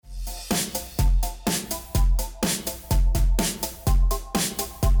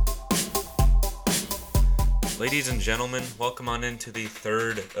Ladies and gentlemen, welcome on into the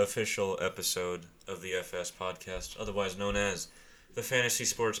third official episode of the FS Podcast, otherwise known as the Fantasy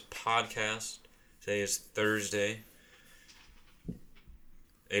Sports Podcast. Today is Thursday,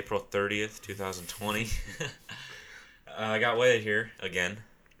 April 30th, 2020. I got Wade here again.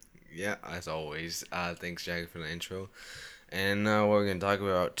 Yeah, as always. Thanks, Jackie, for the intro. And what we're going to talk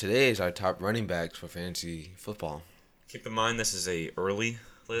about today is our top running backs for fantasy football. Keep in mind this is a early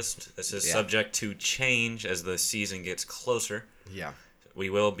list. This is subject to change as the season gets closer. Yeah. We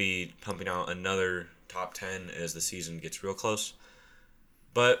will be pumping out another top 10 as the season gets real close.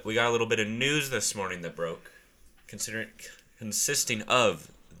 But we got a little bit of news this morning that broke, consisting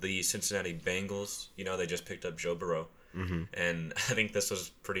of the Cincinnati Bengals. You know, they just picked up Joe Burrow. Mm-hmm. And I think this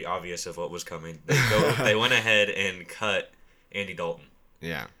was pretty obvious of what was coming. They went ahead and cut Andy Dalton.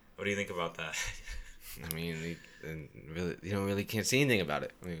 Yeah. What do you think about that? I mean, you don't really can't see anything about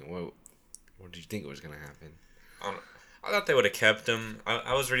it. I mean, what did you think was going to happen? I thought they would have kept him.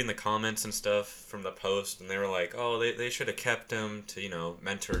 I was reading the comments and stuff from the Post, and they were like, oh, they should have kept him to,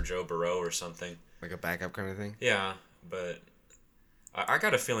 mentor Joe Burrow or something. Like a backup kind of thing? Yeah, but I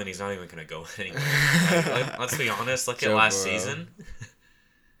got a feeling he's not even going to go anywhere. Let's be honest. Look at last season.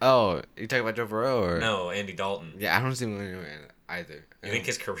 Oh, you talking about Joe Burrow? Or? No, Andy Dalton. Yeah, I don't see him anywhere either. You think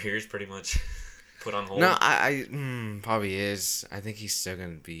his career is pretty much put on hold? No, I probably is. I think he's still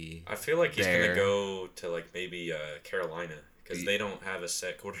going to be I feel like he's going to go to, maybe Carolina because they don't have a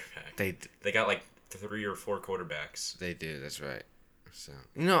set quarterback. They got, 3 or 4 quarterbacks. They do, that's right. So,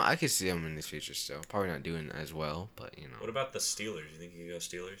 I could see him in the future still. Probably not doing as well, but, What about the Steelers? You think he could go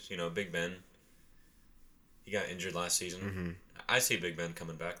Steelers? Big Ben. He got injured last season. Mm-hmm. I see Big Ben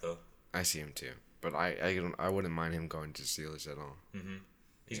coming back, though. I see him, too. But I wouldn't mind him going to Steelers at all. Mm-hmm.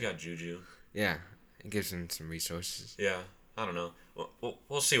 He's got juju. Yeah. It gives him some resources. Yeah. I don't know.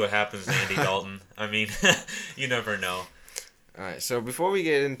 We'll see what happens to Andy Dalton. I mean, you never know. All right, so before we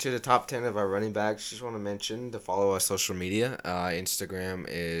get into the top 10 of our running backs, just want to mention to follow our social media. Instagram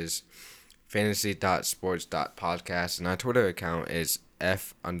is fantasy.sports.podcast, and our Twitter account is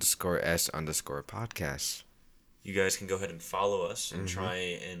F_S_podcast. You guys can go ahead and follow us and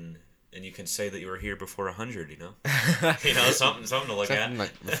try and you can say that you were here before 100, something to look at.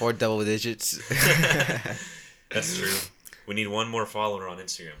 Like before double digits. That's true. We need one more follower on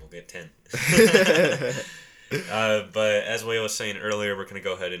Instagram. We'll get 10. But as Wade was saying earlier, we're going to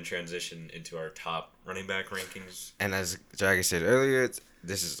go ahead and transition into our top running back rankings. And as Jagger said earlier,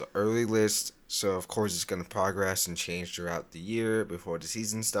 this is the early list, so of course it's going to progress and change throughout the year before the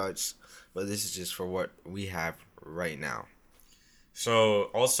season starts. But this is just for what we have right now. So,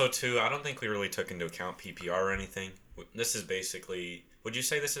 also, too, I don't think we really took into account PPR or anything. This is basically... Would you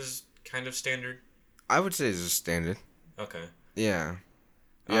say this is kind of standard? I would say this is standard. Okay. Yeah.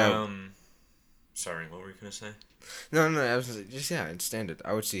 Sorry, what were you going to say? No, I was just, it's standard.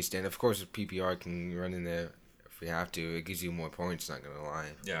 I would say standard. Of course, if PPR can run in there if we have to, it gives you more points, not going to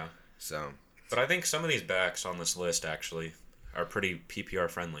lie. Yeah. So. But I think some of these backs on this list, actually, are pretty PPR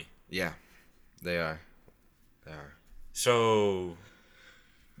friendly. Yeah, they are. So,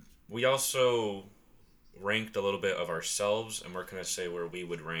 we also ranked a little bit of ourselves, and we're going to say where we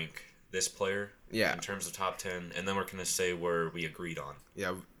would rank this player in terms of top 10, and then we're going to say where we agreed on.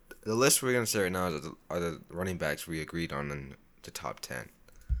 Yeah, the list we're going to say right now are the running backs we agreed on in the top 10.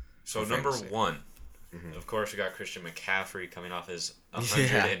 So, number 1, of course, we got Christian McCaffrey coming off his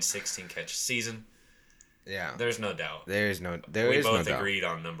 116 catch season. Yeah. There's no doubt. We both agreed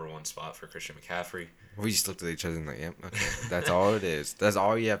on number 1 spot for Christian McCaffrey. We just looked at each other and yep, okay. That's all it is. That's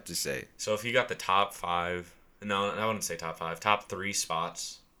all you have to say. So if you got the top 5, no, I wouldn't say top 5, top 3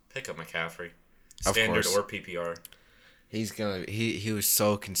 spots, pick up McCaffrey. Standard or PPR. He was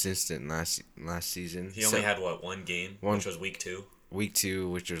so consistent last season. He only had, one game, which was week 2? Week 2,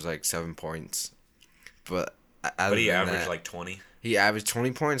 which was 7 points. But he averaged 20? He averaged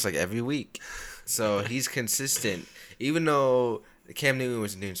 20 points every week. So he's consistent. Even though Cam Newton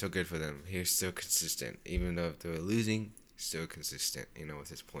wasn't doing so good for them, he was still consistent. Even though if they were losing, still consistent, with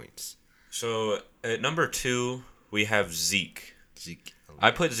his points. So at number 2, we have Zeke.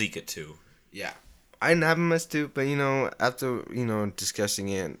 I put Zeke at 2. Yeah. I didn't have him as 2, but, after, discussing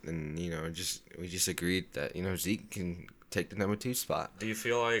it and, we just agreed that, Zeke can take the number 2 spot. Do you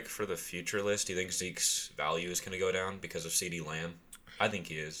feel like for the future list, do you think Zeke's value is going to go down because of CeeDee Lamb? I think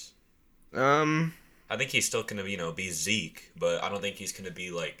he is. I think he's still going to, be Zeke, but I don't think he's going to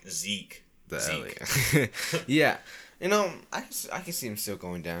be Zeke. Yeah. I can see him still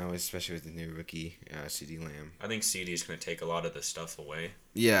going down, especially with the new rookie, CeeDee Lamb. I think CeeDee's going to take a lot of the stuff away.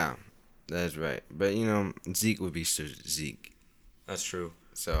 Yeah, that's right. But, Zeke would be still Zeke. That's true.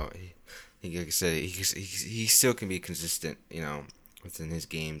 So, like I said, he still can be consistent, within his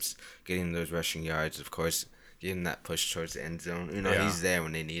games, getting those rushing yards, of course, getting that push towards the end zone. He's there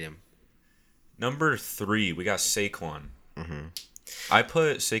when they need him. Number 3, we got Saquon. Mm-hmm. I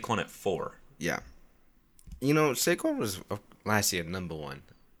put Saquon at 4. Yeah. Saquon was last year number 1.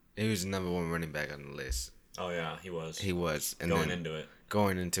 He was the number 1 running back on the list. Oh, yeah, he was. He was. And Going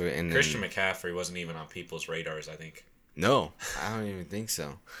into it. And Christian McCaffrey wasn't even on people's radars, I think. No, I don't even think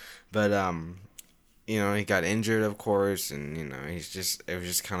so. But, he got injured, of course, and, it was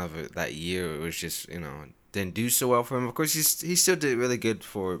just kind of that year. It was just, didn't do so well for him. Of course, he still did really good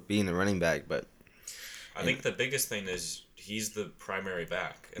for being a running back, but... I think the biggest thing is he's the primary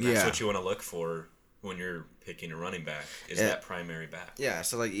back, and that's what you want to look for when you're picking a running back, is that primary back. Yeah,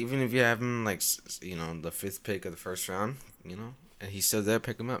 so, even if you have him, the 5th pick of the first round, and he's still there,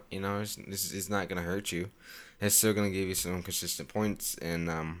 pick him up. It's not going to hurt you. It's still going to give you some consistent points, and,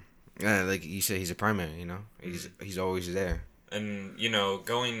 like you said, he's a primary, He's always there. And,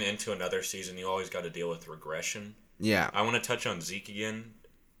 going into another season, you always got to deal with regression. Yeah. I want to touch on Zeke again.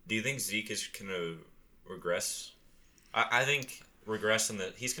 Do you think Zeke is going to regress? I think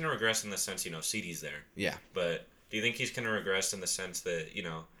he's going to regress in the sense, CeeDee's there. Yeah. But do you think he's going to regress in the sense that,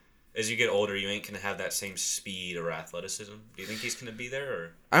 as you get older, you ain't going to have that same speed or athleticism? Do you think he's going to be there?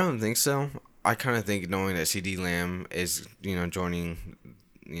 Or? I don't think so. I kind of think knowing that CeeDee Lamb is, joining,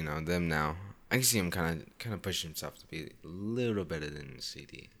 them now, I can see him kind of push himself to be a little better than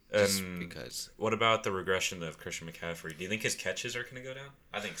CeeDee. Just because. What about the regression of Christian McCaffrey? Do you think his catches are going to go down?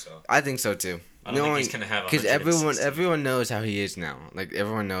 I think so. I think so too. I don't think he's going to have. Because everyone knows how he is now.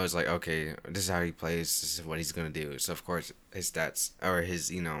 Everyone knows, okay, this is how he plays. This is what he's going to do. So of course his stats or his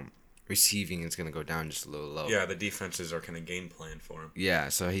receiving is going to go down just a little low. Yeah, the defenses are going to game plan for him. Yeah,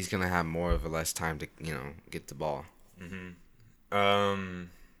 so he's going to have more of a less time to get the ball. Mm-hmm.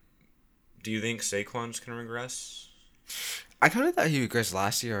 Do you think Saquon's going to regress? I kind of thought he regressed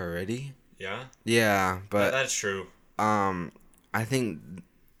last year already. Yeah? Yeah, but... That's true. I think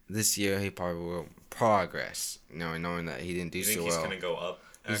this year he probably will progress, knowing that he didn't do so well. You think he's going to go up,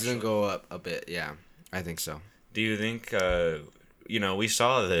 actually? He's going to go up a bit, yeah. I think so. Do you think, we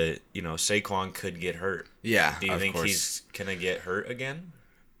saw that, Saquon could get hurt. Yeah, do you think he's going to get hurt again?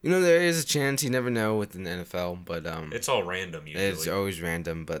 There is a chance. You never know within the NFL, but... It's all random, usually. It's always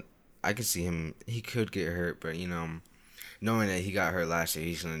random, but I could see him... He could get hurt, but, knowing that he got hurt last year,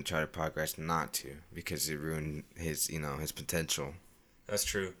 he's going to try to progress not to, because it ruined his, his potential. That's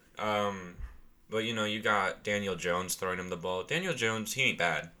true. But, you got Daniel Jones throwing him the ball. Daniel Jones, he ain't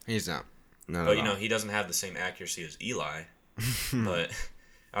bad. He's not. But, he doesn't have the same accuracy as Eli. But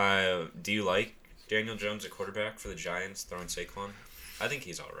do you like Daniel Jones, a quarterback for the Giants, throwing Saquon? I think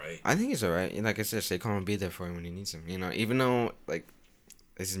he's all right. I think he's all right. Like I said, Saquon will be there for him when he needs him. Even though,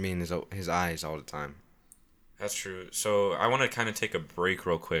 this is me in his eyes all the time. That's true. So I want to kind of take a break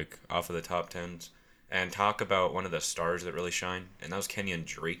real quick off of the top 10s and talk about one of the stars that really shine, and that was Kenyon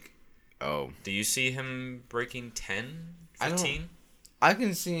Drake. Oh. Do you see him breaking 10, 15? I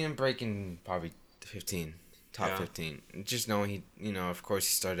can see him breaking probably 15, top 15. Just knowing he, of course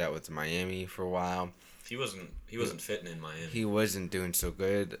he started out with Miami for a while. He wasn't fitting in Miami. He wasn't doing so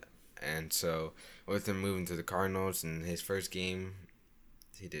good, and so with him moving to the Cardinals in his first game,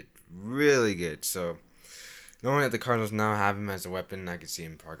 he did really good. So knowing that the Cardinals now have him as a weapon, I could see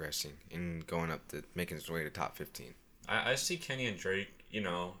him progressing and going up to making his way to top 15. I see Kenyon Drake,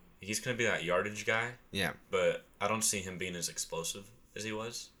 he's going to be that yardage guy. Yeah. But I don't see him being as explosive as he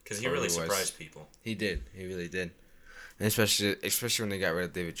was, because he really surprised people. He did. He really did. And especially when they got rid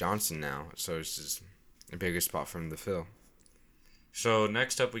of David Johnson now. So it's just a bigger spot for him to fill. So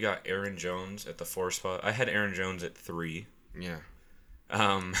next up, we got Aaron Jones at the 4 spot. I had Aaron Jones at 3. Yeah.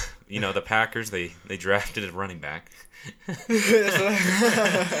 The Packers, they drafted a running back.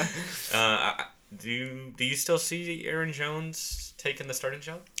 Do you still see Aaron Jones taking the starting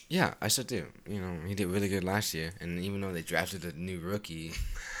job? Yeah, I still do. He did really good last year, and even though they drafted a new rookie,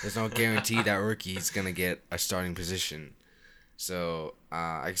 there's no guarantee that rookie is gonna get a starting position. So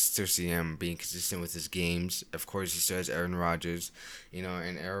I still see him being consistent with his games. Of course, he still has Aaron Rodgers, and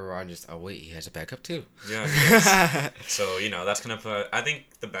Aaron Rodgers. Oh wait, he has a backup too. Yeah. So that's gonna put. I think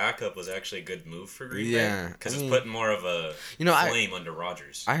the backup was actually a good move for Green Bay. Because it's putting more of a flame under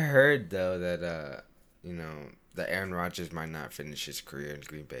Rodgers. I heard though that that Aaron Rodgers might not finish his career in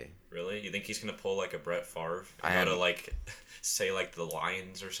Green Bay. Really? You think he's gonna pull like a Brett Favre and go to say the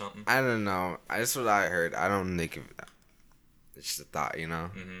Lions or something? I don't know. That's what I heard. I don't think of that. It's just a thought,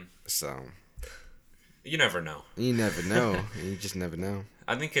 Mm-hmm. So you never know. You never know. You just never know.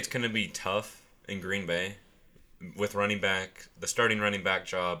 I think it's gonna be tough in Green Bay with the starting running back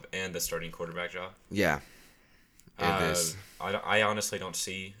job and the starting quarterback job. Yeah. It is. I honestly don't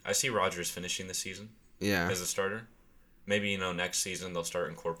see. I see Rodgers finishing the season. Yeah. As a starter. Maybe next season they'll start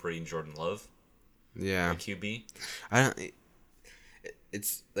incorporating Jordan Love. Yeah. At QB.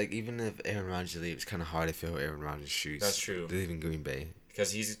 It's like even if Aaron Rodgers leaves, it's kind of hard to fill Aaron Rodgers' shoes. That's true. Leaving Green Bay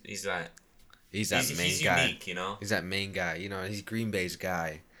because he's that. He's that main guy. Unique, He's that main guy. He's Green Bay's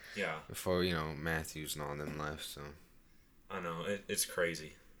guy. Yeah. Before Matthews and all them left, so. I know it's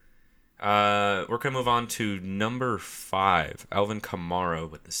crazy. We're gonna move on to number 5, Alvin Kamara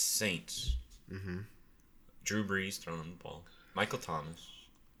with the Saints. Mm-hmm. Drew Brees throwing the ball, Michael Thomas,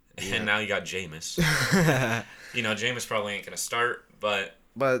 and now you got Jameis. Jameis probably ain't gonna start, but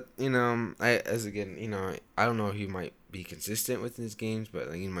I don't know if he might be consistent with his games,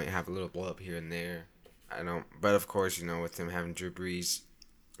 but he might have a little blow up here and there. I don't, but of course, with him having Drew Brees,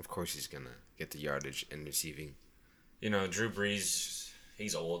 of course he's gonna get the yardage and receiving. Drew Brees,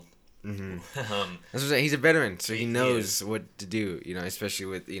 he's old. Mm-hmm. That's what I'm saying. He's a veteran, so he knows he what to do. Especially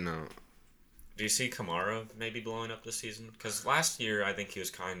with Do you see Kamara maybe blowing up this season? Because last year I think he was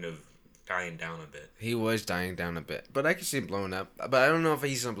kind of dying down a bit. He was dying down a bit, but I could see him blowing up. But I don't know if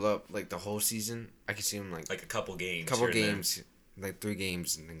he's gonna blow up like the whole season. I could see him like a couple games. Like 3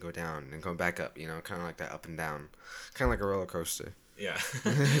 games, and then go down and go back up. Kind of like that up and down, kind of like a roller coaster. Yeah.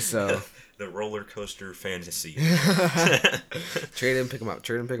 So the roller coaster fantasy. Trade him, pick him up.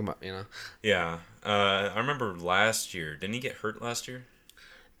 Yeah. I remember last year. Didn't he get hurt last year?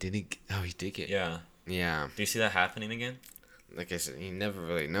 Did he? Oh, he did get. Yeah. Yeah. Do you see that happening again? Like I said, you never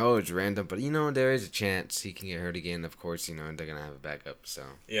really know. It's random, but there is a chance he can get hurt again. Of course, they're gonna have a backup. So.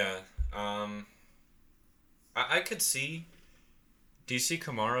 Yeah. I could see. Do you see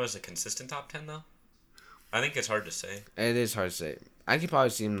Kamara as a consistent top 10 though? I think it's hard to say. It is hard to say. I could probably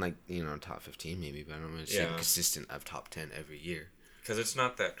see him top 15 maybe, but I don't really see him consistent of top 10 every year. Because it's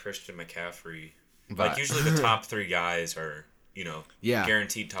not that Christian McCaffrey. But usually the top 3 guys are,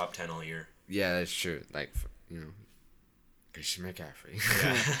 guaranteed top 10 all year. Yeah, that's true. Christian McCaffrey.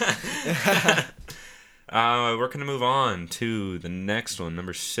 Yeah. We're going to move on to the next one.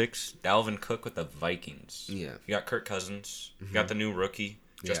 Number 6, Dalvin Cook with the Vikings. Yeah. You got Kirk Cousins. You got the new rookie,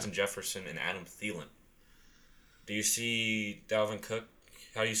 Justin Jefferson, and Adam Thielen. Do you see Dalvin Cook?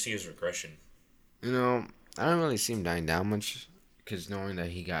 How do you see his regression? I don't really see him dying down much, because knowing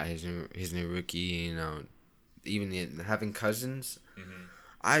that he got his new rookie, even having Cousins,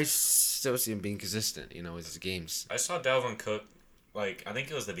 I still see him being consistent, with his games. I saw Dalvin Cook, I think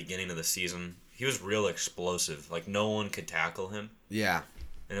it was the beginning of the season. He was real explosive. No one could tackle him. Yeah.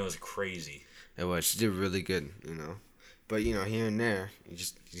 And it was crazy. It was. He did really good, But, here and there, you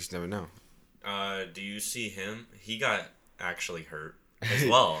just never know. Do you see him? He got actually hurt as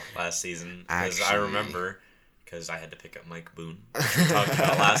well last season. Because I remember, because I had to pick up Mike Boone, which we talked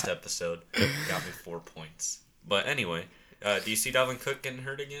about last episode. Got me 4 points. But anyway, do you see Dalvin Cook getting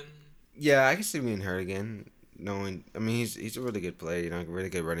hurt again? Yeah, I can see him getting hurt again. He's a really good player, really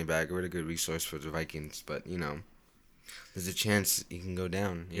good running back, a really good resource for the Vikings. But, there's a chance he can go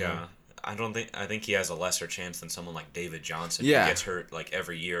down. You know? I think he has a lesser chance than someone like David Johnson who gets hurt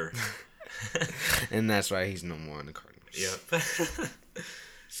every year. And that's why he's no more on the Cardinals. Yep.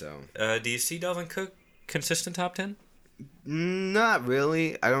 So. Do you see Dalvin Cook consistent top 10? Not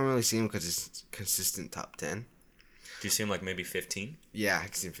really. I don't really see him because it's consistent top 10. Do you see him maybe 15? Yeah, I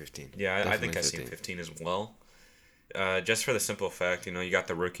can see him 15. Yeah, I think I see him 15 as well. Just for the simple fact, you got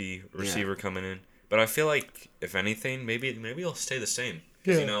the rookie receiver coming in. But I feel like, if anything, maybe he'll stay the same.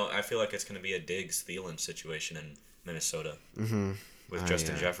 Because, I feel like it's going to be a Diggs-Thielen situation in Minnesota. Mm-hmm. With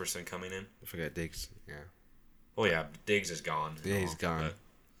Justin Jefferson coming in. I forgot Diggs, yeah. Well, yeah, Diggs is gone. Yeah, he's gone.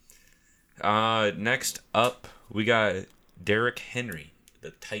 But, next up, we got Derrick Henry,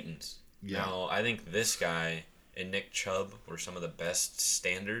 the Titans. Yeah. Now, I think this guy and Nick Chubb were some of the best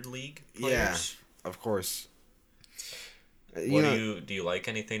standard league players. Yeah, of course. Do you like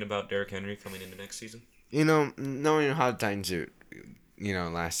anything about Derrick Henry coming into next season? Knowing how the Titans do,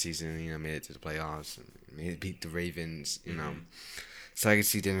 last season, made it to the playoffs, and beat the Ravens, So I can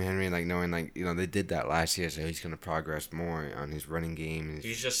see Derrick Henry knowing they did that last year, so he's gonna progress more on his running game.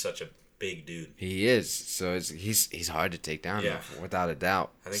 He's just such a big dude. He is. So he's hard to take down, without a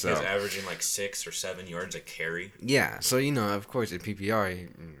doubt. I think he's averaging 6 or 7 yards a carry. Yeah. So of course, in PPR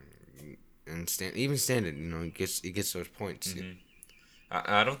and even standard, he gets those points. Mm-hmm.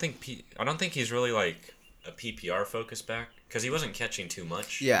 I don't think he's really a PPR focused back because he wasn't catching too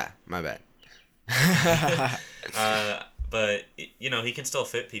much. Yeah, my bad. But he can still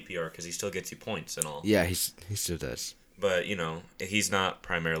fit PPR because he still gets you points and all. Yeah, he still does. But, he's not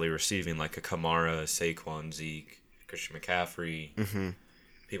primarily receiving like a Kamara, Saquon, Zeke, Christian McCaffrey,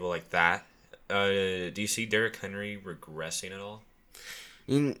 people like that. Do you see Derrick Henry regressing at all?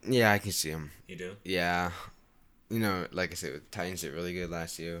 Yeah, I can see him. You do? Yeah. Like I said, the Titans did really good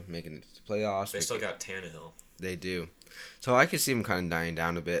last year, making it to the playoffs. They still got Tannehill. They do. So I can see him kind of dying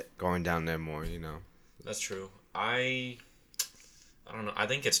down a bit, going down there more, That's true. I don't know. I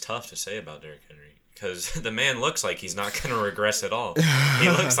think it's tough to say about Derrick Henry because the man looks like he's not going to regress at all. He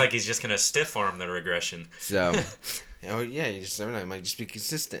looks like he's just going to stiff arm the regression. So, yeah, you just never know. He might just be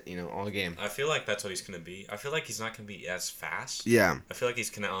consistent, all game. I feel like that's what he's going to be. I feel like he's not going to be as fast. Yeah. I feel like he's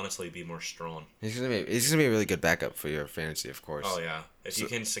going to honestly be more strong. He's gonna be a really good backup for your fantasy, of course. Oh, yeah. If you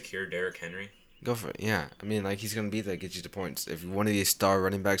can secure Derrick Henry. Go for it, yeah. I mean, he's going to be there, get you the points. If one of these star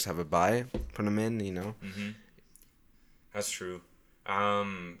running backs have a bye, put him in, Mm-hmm. That's true.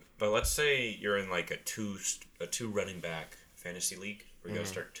 But let's say you're in like a two running back fantasy league where you gotta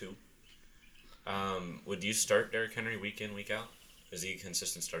start two. Would you start Derrick Henry week in, week out? Is he a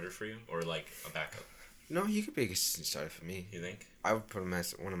consistent starter for you, or like a backup? No, he could be a consistent starter for me. You think? I would put him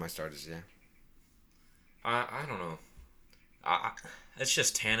as one of my starters. Yeah. I don't know. It's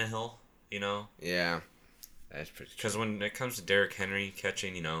just Tannehill, Yeah, that's pretty true. Because when it comes to Derrick Henry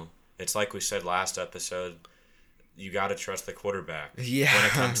catching, it's like we said last episode. You got to trust the quarterback. Yeah. When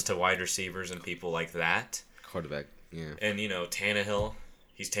it comes to wide receivers and people like that. Quarterback, yeah. And, Tannehill,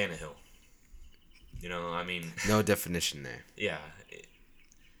 he's Tannehill. I mean... No definition there. Yeah.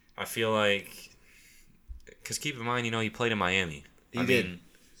 I feel like... Because keep in mind, he played in Miami. He did.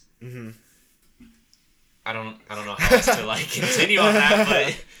 Mm-hmm. I don't know how else to, continue on that,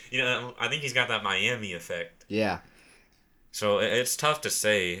 but, I think he's got that Miami effect. Yeah. So, it's tough to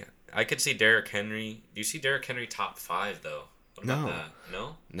say... I could see Derrick Henry. Do you see Derrick Henry top 5 though? What about that?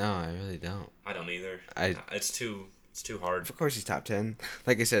 No. No, I really don't. I don't either. It's too hard. Of course, he's top 10.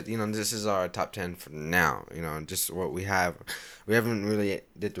 Like I said, this is our top 10 for now. Just what we have. We haven't really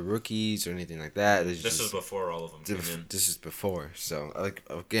did the rookies or anything like that. This is before all of them came in. This is before. So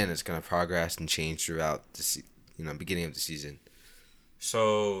again, it's gonna progress and change throughout the beginning of the season.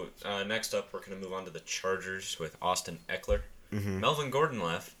 So next up, we're gonna move on to the Chargers with Austin Eckler. Mm-hmm. Melvin Gordon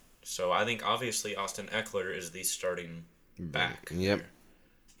left. So I think obviously Austin Eckler is the starting back. Yep.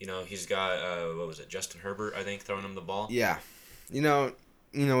 He's got what was it, Justin Herbert, I think, throwing him the ball. Yeah.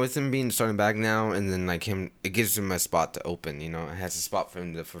 With him being starting back now, and then it gives him a spot to open. It has a spot for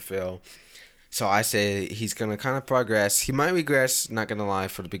him to fulfill. So I say he's gonna kind of progress. He might regress. Not gonna lie,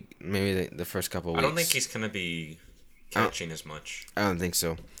 for maybe the first couple of weeks. I don't think he's gonna be catching as much. I don't think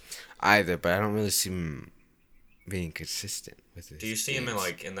so, either. But I don't really see him being consistent with his Do you see games. him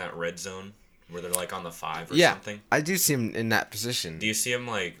in that red zone where they're on the 5 or yeah, something? I do see him in that position. Do you see him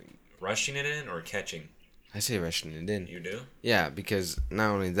rushing it in or catching? I say rushing it in. You do? Yeah, because not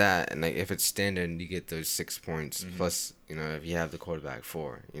only that, and if it's standard, you get those 6 points plus. If you have the quarterback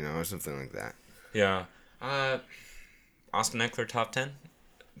 4, or something like that. Yeah. Austin Eckler top 10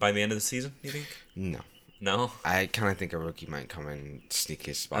 by the end of the season, you think? No? I kind of think a rookie might come and sneak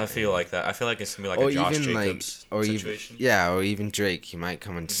his spot. I feel like that. I feel like it's going to be a Josh Jacobs situation. Or even Drake. He might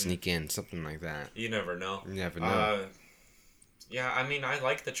come and sneak in, something like that. You never know. You never know. Yeah, I mean, I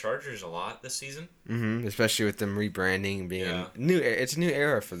like the Chargers a lot this season. Mm-hmm. Especially with them rebranding and being it's a new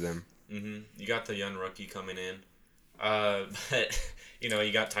era for them. Mm-hmm. You got the young rookie coming in. But,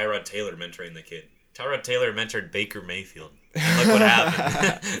 you got Tyrod Taylor mentoring the kid. Tyrod Taylor mentored Baker Mayfield. And look what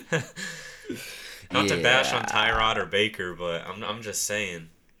happened. Not to bash on Tyrod or Baker, but I'm just saying,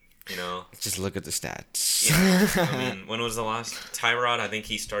 Just look at the stats. Yeah. I mean, when was the last Tyrod? I think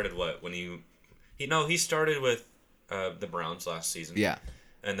he started when he started with the Browns last season. Yeah.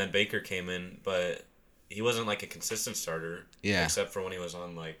 And then Baker came in, but he wasn't a consistent starter. Yeah. Except for when he was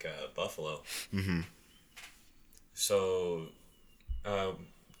on Buffalo. Mm-hmm. So,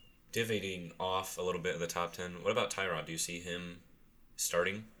 dividing off a little bit of the top 10. What about Tyrod? Do you see him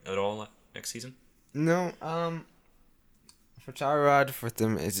starting at all next season? No, for Tyrod, for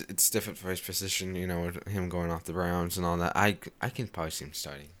them, it's different for his position, with him going off the Browns and all that. I can probably see him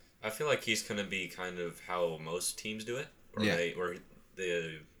starting. I feel like he's going to be kind of how most teams do it, where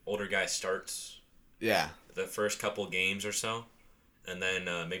the older guy starts the first couple games or so, and then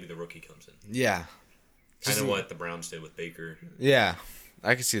maybe the rookie comes in. Yeah. Kind of what the Browns did with Baker. Yeah,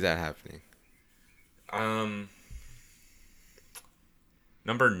 I can see that happening.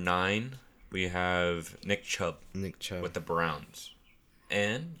 Number 9... we have Nick Chubb. With the Browns.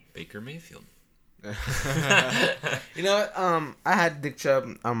 And Baker Mayfield. You know what? I had Nick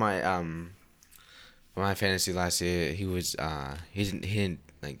Chubb on my fantasy last year. He was he didn't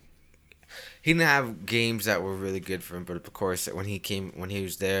he didn't have games that were really good for him, but of course when he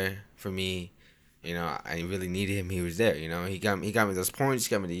was there for me, I really needed him. He was there. He got me those points.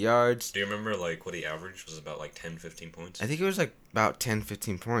 He got me the yards. Do you remember like what he averaged? Was it about like 10, 15 points? I think it was like about 10,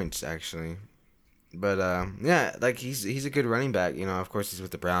 15 points actually. But yeah, like he's a good running back. Of course he's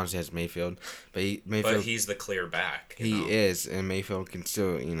with the Browns. He has Mayfield, but he's the clear back. He is, and Mayfield can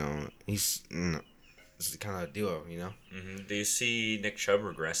still. He's it's kind of a duo. Mm-hmm. Do you see Nick Chubb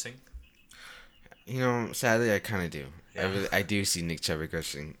regressing? Sadly, I kind of do. Yeah. I do see Nick Chubb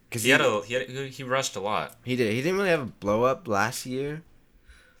regressing because he rushed a lot. He did. He didn't really have a blow up last year,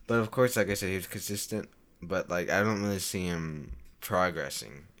 but of course, like I said, he was consistent. But like I don't really see him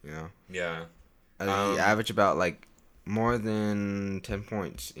progressing. Yeah. He averaged about like more than 10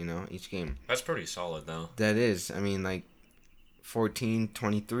 points. Each game. That's pretty solid though. That is. I mean, like 14,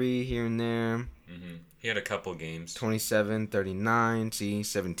 23 here and there. Mm-hmm. He had a couple games. 27, 39,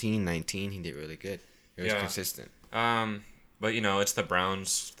 17, 19. He did really good. He was consistent. But it's the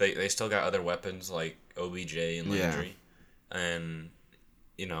Browns. They still got other weapons like OBJ and Landry. Yeah. And,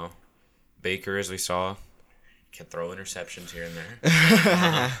 Baker, as we saw, can throw interceptions here and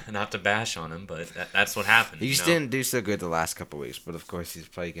there. Not to bash on him, but that's what happened. He just didn't do so good the last couple weeks. But, of course, he's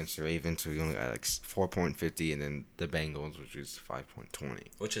playing against the Ravens, so he only got like 4.50, and then the Bengals, which was 5.20.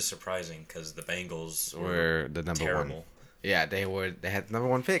 Which is surprising because the Bengals were the number terrible. One. Yeah, they had the number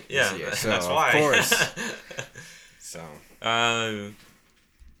one pick this year. So, that's why. Of course. So.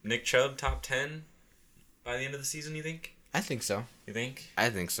 Nick Chubb, top 10 by the end of the season, you think? I think so. You think? I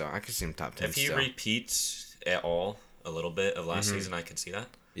think so. I could see him top 10 If he repeats at all a little bit of last season, I can see that.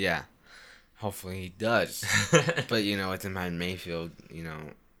 Yeah. Hopefully he does. But, with him and Mayfield,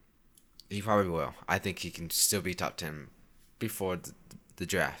 he probably will. I think he can still be top 10 before the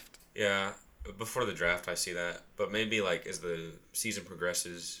draft. Yeah. Before the draft, I see that, but maybe like as the season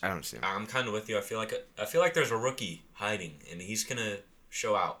progresses, I don't see him. I'm kind of with you. I feel like there's a rookie hiding, and he's gonna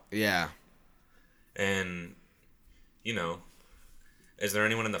show out. Yeah. And, is there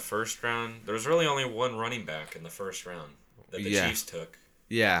anyone in the first round? There was really only one running back in the first round that the Chiefs took.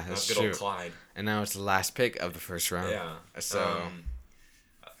 Yeah, that's good true. Old Clyde. And now it's the last pick of the first round. Yeah. So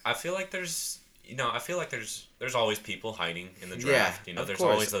I feel like there's always people hiding in the draft. Yeah, there's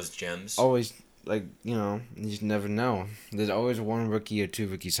course. always those gems. Always, you just never know. There's always one rookie or two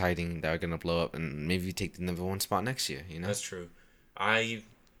rookies hiding that are going to blow up and maybe take the number one spot next year, That's true. I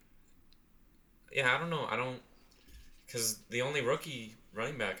don't know. Because the only rookie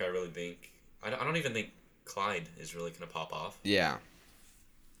running back I really think, I don't even think Clyde is really going to pop off. Yeah.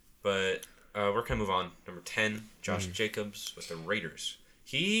 But we're going to move on. Number 10, Josh Jacobs with the Raiders.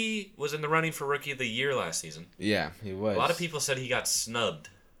 He was in the running for Rookie of the Year last season. Yeah, he was. A lot of people said he got snubbed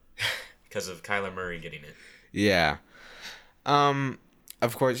because of Kyler Murray getting it. Yeah.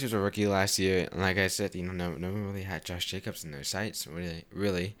 Of course, he was a rookie last year. And like I said, no one really had Josh Jacobs in their sights,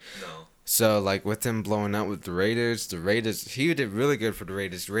 really. No. So, like, with him blowing up with the Raiders, he did really good for the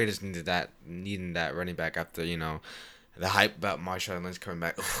Raiders. The Raiders needed that running back after, the hype about Marshawn Lynch coming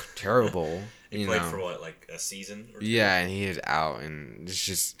back. Terrible. He played for what, like a season? Or two? Yeah, and he is out, and it's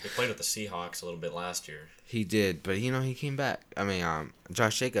just... He played with the Seahawks a little bit last year. He did, but, he came back. I mean,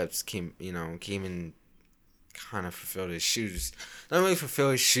 Josh Jacobs came and kind of fulfilled his shoes. Not really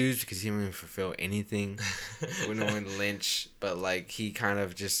fulfill his shoes because he didn't really fulfill anything with Lynch, but, like, he kind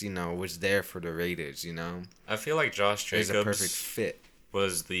of just, was there for the Raiders, I feel like Josh Jacobs... Is a perfect fit.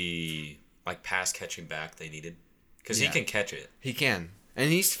 Was the, like, pass-catching back they needed. Because he can catch it. He can.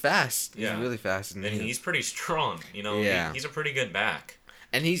 And he's fast. He's yeah. really fast. And he's pretty strong, Yeah. He's a pretty good back.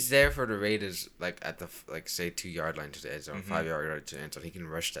 And he's there for the Raiders, like, at the, say, 2-yard line to the end zone, 5-yard line to the end zone. He can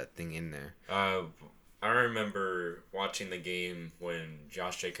rush that thing in there. I remember watching the game when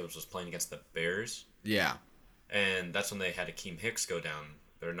Josh Jacobs was playing against the Bears. Yeah. And that's when they had Akeem Hicks go down,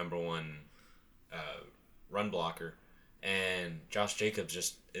 their number one run blocker. And Josh Jacobs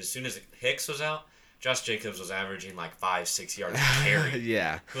just, as soon as Hicks was out, Josh Jacobs was averaging like 5-6 yards a carry.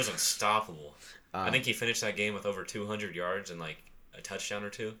 Yeah. He was unstoppable. I think he finished that game with over 200 yards and like a touchdown or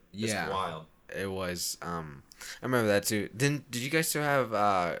two. Yeah. It's wild. It was. I remember that too. Did you guys still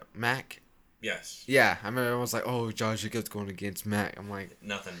have Mac? Yes. Yeah, I remember everyone was like, "Oh, Josh Jacobs going against Mac." I'm like,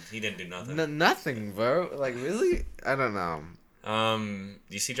 nothing. He didn't do nothing. Nothing, bro. Like, really? I don't know.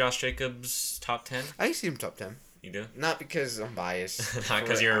 Do you see Josh Jacobs top 10? I see him top 10. You do? Not because I'm biased. Not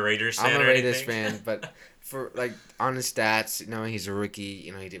because you're a Raiders fan. I'm a Raiders fan, but for like on his stats, he's a rookie.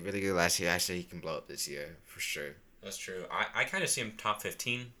 He did really good last year. I say he can blow up this year for sure. That's true. I kind of see him top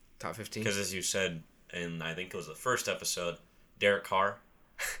 15. Top 15. Because as you said, and I think it was the first episode, Derek Carr.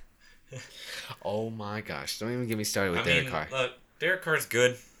 Oh my gosh! Don't even get me started with Derek Carr. Look, Derek Carr's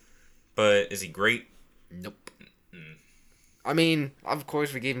good, But is he great? Nope. Mm-mm. I mean, of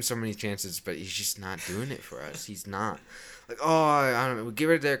course, we gave him so many chances, but he's just not doing it for us. He's not. Like, oh, I don't know. We give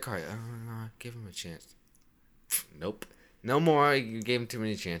her their card. I don't know. Give him a chance. Nope. No more. You gave him too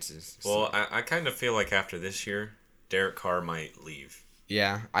many chances. Well, I kind of feel like after this year, Derek Carr might leave.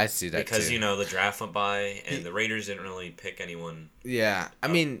 Yeah, I see that because, too. the draft went by, and the Raiders didn't really pick anyone. Yeah. I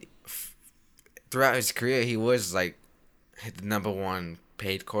mean, throughout his career, he was, like, the number one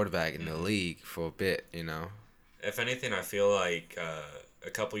paid quarterback in the league for a bit, If anything, I feel like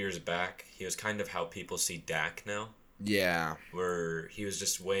a couple years back, he was kind of how people see Dak now. Yeah. Where he was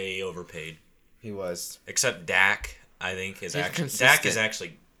just way overpaid. He was. Except Dak, I think, is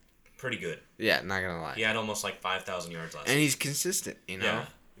actually pretty good. Yeah, not gonna lie. He had almost like 5,000 yards last season. And he's consistent, Yeah.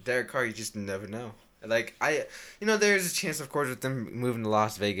 Derek Carr, you just never know. Like, there's a chance, of course, with them moving to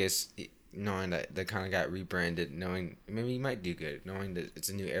Las Vegas, knowing that they kind of got rebranded, knowing maybe he might do good, knowing that it's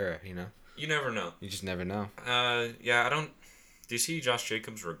a new era, You never know. You just never know. Yeah, I don't... Do you see Josh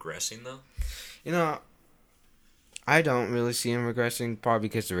Jacobs regressing, though? I don't really see him regressing, probably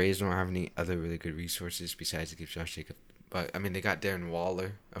because the Rays don't have any other really good resources besides to give Josh Jacobs. But, I mean, they got Darren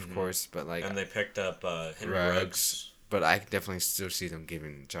Waller, of course, but, like... And they picked up Henry Ruggs. But I definitely still see them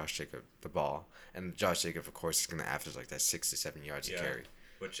giving Josh Jacobs the ball. And Josh Jacobs, of course, is going to average, like, that 6 to 7 yards a carry.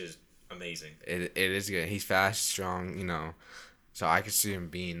 Which is amazing. It is good. He's fast, strong, So I could see him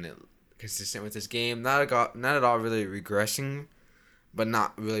being consistent with his game. Not at all really regressing, but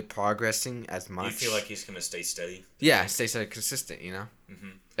not really progressing as much. You feel like he's going to stay steady? Yeah, stay steady, consistent, Mm-hmm.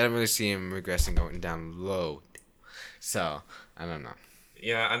 I don't really see him regressing, going down low. So, I don't know.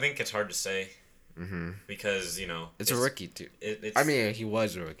 Yeah, I think it's hard to say. Mm-hmm. Because, It's a rookie, too. I mean, he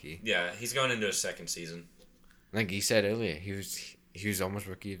was a rookie. Yeah, he's going into his second season. Like he said earlier, he was almost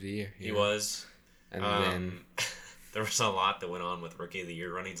Rookie of the Year. He was. And then... There was a lot that went on with Rookie of the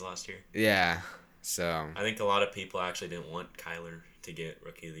Year runnings last year. Yeah, so... I think a lot of people actually didn't want Kyler to get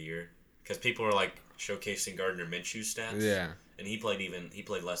Rookie of the Year. Because people were, like, showcasing Gardner Minshew's stats. Yeah. And he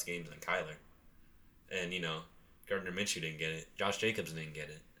played less games than Kyler. And, Gardner Minshew didn't get it. Josh Jacobs didn't get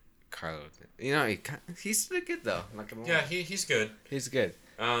it. Kyler, he's still good, though. Yeah, he's good. He's good.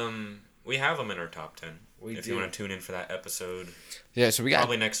 We have him in our top 10. If you want to tune in for that episode. Yeah, so we got...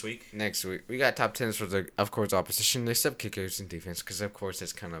 Probably next week. Next week. We got top 10s for the, of course, opposition. They sub kickers and defense because, of course,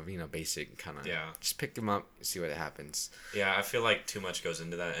 that's kind of, basic. Kind of... Yeah. Just pick them up and see what happens. Yeah, I feel like too much goes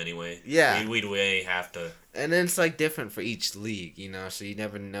into that anyway. Yeah. We'd way have to... And then it's, like, different for each league, so you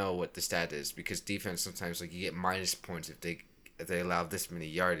never know what the stat is because defense sometimes, like, you get minus points if they allow this many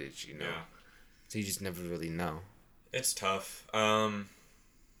yardage, Yeah. So you just never really know. It's tough.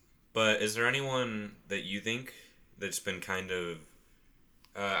 But is there anyone that you think that's been kind of...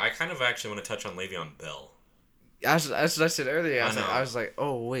 I kind of actually want to touch on Le'Veon Bell. As I said earlier, I was like,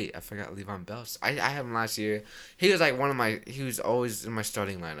 oh, wait, I forgot Le'Veon Bell. I had him last year. He was like he was always in my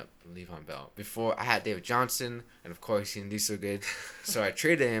starting lineup, Le'Veon Bell. Before, I had David Johnson, and of course, he didn't do so good. So I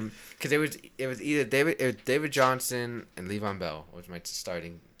traded him, because it was either David Johnson and Le'Veon Bell was my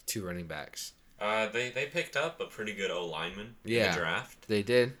starting 2 running backs. They picked up a pretty good O-lineman in the draft. They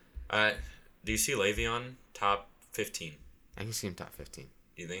did. Do you see Le'Veon top 15? I can see him top 15.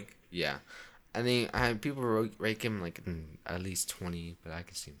 You think? Yeah. I think people rank him like at least 20, but I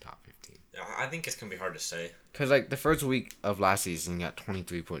can see him top 15. I think it's going to be hard to say. Because like the first week of last season, he got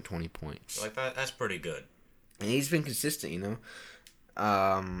 23.20 points. Like that's pretty good. And he's been consistent,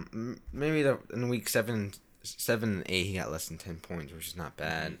 Maybe in week 7 and 8, he got less than 10 points, which is not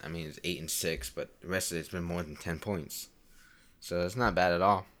bad. Mm-hmm. I mean, it's 8 and 6, but the rest of it's been more than 10 points. So it's not bad at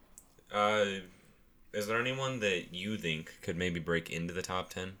all. Is there anyone that you think could maybe break into the top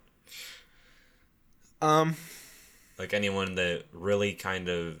 10? Like anyone that really kind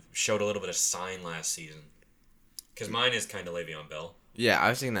of showed a little bit of sign last season? Because mine is kind of Le'Veon Bell. Yeah, I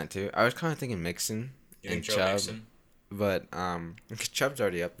was thinking that too. I was kind of thinking Mixon and Chubb. Mixon? But Chubb's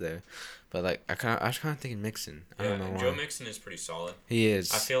already up there. But like I was kind of thinking Mixon. I don't know why. Joe Mixon is pretty solid. He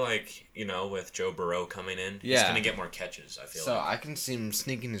is. I feel like with Joe Burrow coming in, he's gonna get more catches. I feel. So I can see him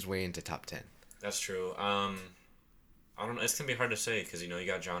sneaking his way into top 10. That's true. I don't know. It's gonna be hard to say because you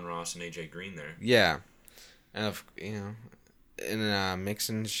got John Ross and AJ Green there. Yeah, and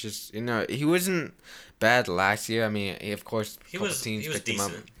Mixon's just he wasn't bad last year. I mean, of course, teams picked him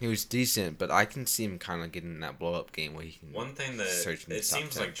up. He was decent, but I can see him kind of getting that blow up game where he can. One thing that it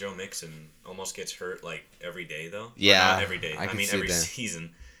seems like Joe Mixon almost gets hurt like every day though. Yeah, not every day. I mean every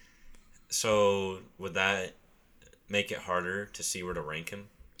season. So would that make it harder to see where to rank him?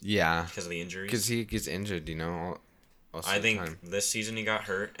 Yeah, because of the injuries. Because he gets injured, I think this season he got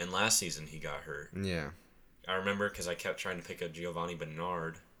hurt, and last season he got hurt. Yeah. I remember because I kept trying to pick up Giovanni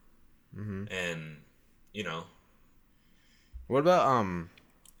Bernard, And, you know. What about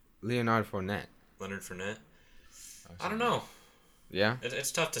Leonard Fournette? Leonard Fournette? I don't know. Yeah?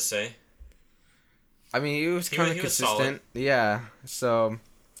 It's tough to say. I mean, he was kind of consistent. Yeah. So,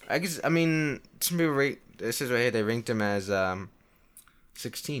 I guess, I mean, some people this is right here, they ranked him as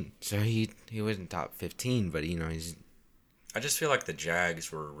 16. So he wasn't top 15, but, he's... I just feel like the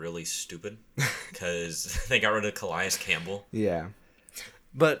Jags were really stupid because they got rid of Calais Campbell. Yeah.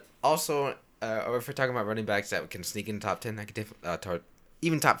 But also, or if we're talking about running backs that can sneak in the top 10, I could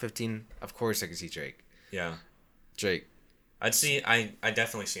even top 15, of course I could see Drake. Yeah. Drake. I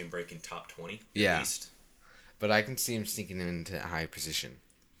definitely see him breaking top 20 at least. But I can see him sneaking into a high position.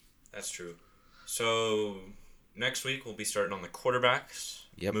 That's true. So, next week we'll be starting on the quarterbacks.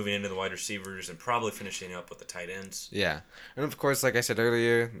 Yep. Moving into the wide receivers and probably finishing up with the tight ends. Yeah. And of course, like I said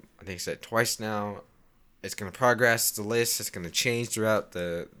earlier, I think I said twice now, it's going to progress the list. It's going to change throughout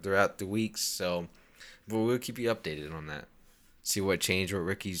the weeks. So, but we'll keep you updated on that. See what changed, what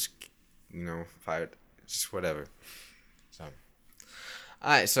rookies, fired, just whatever. So,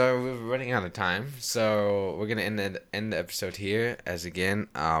 all right. So we're running out of time. So we're going to end the episode here. As again,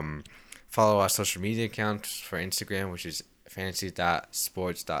 follow our social media accounts for Instagram, which is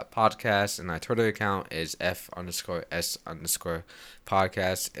fantasy.sports.podcast, and our Twitter account is F_S_podcast.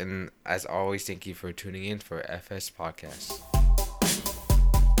 And as always, thank you for tuning in for FS Podcast.